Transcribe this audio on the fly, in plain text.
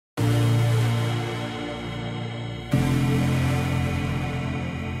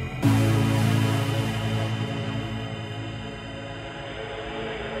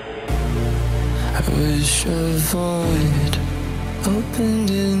wish a void opened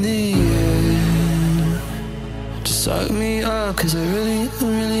in the air. Just suck me up, cause I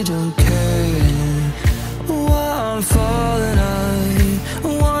really don't care. While I'm falling, I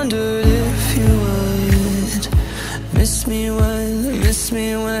wondered if you would miss me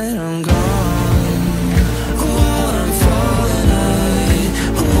when I'm gone. While I'm falling,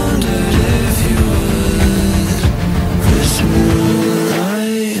 I wondered if you would miss me when I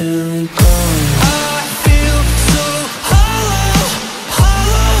am gone. I feel so hollow,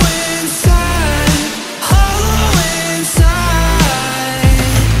 hollow inside, hollow inside.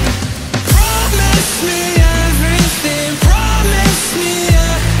 Promise me everything, promise me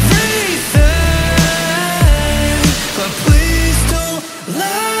everything, but please don't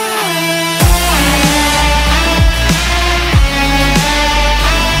lie.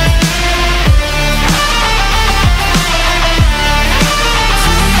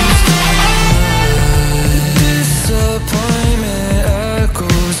 Disappointment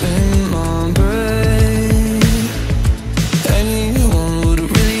echoes in my brain. Anyone would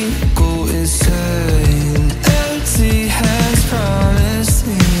really go insane. Empty hands promised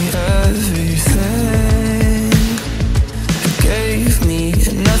me everything. It gave me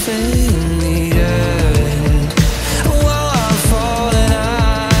nothing in the end. While I'm falling,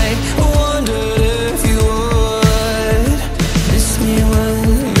 I wondered if you would miss me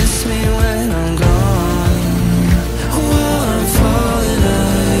when I'm gone. While I'm falling,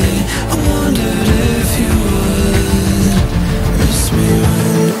 I wondered if you would miss me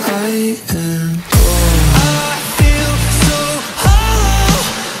when I am gone. I feel so hollow,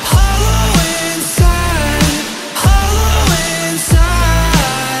 hollow inside, hollow inside.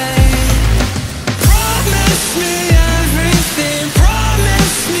 Promise me everything,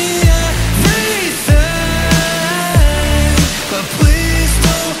 promise me everything, but please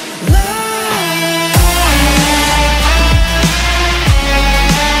don't lie.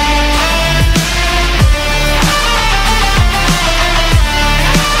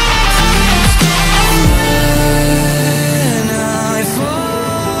 When I fall,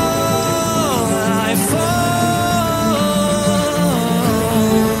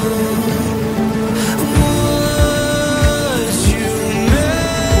 would you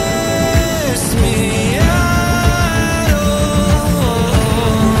miss me at all?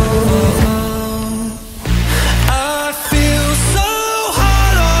 I feel so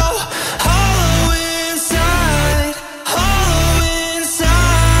hollow, hollow inside, hollow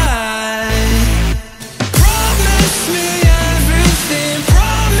inside. Promise me everything,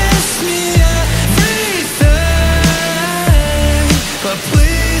 promise me everything, but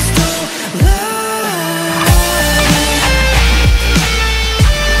please don't lie.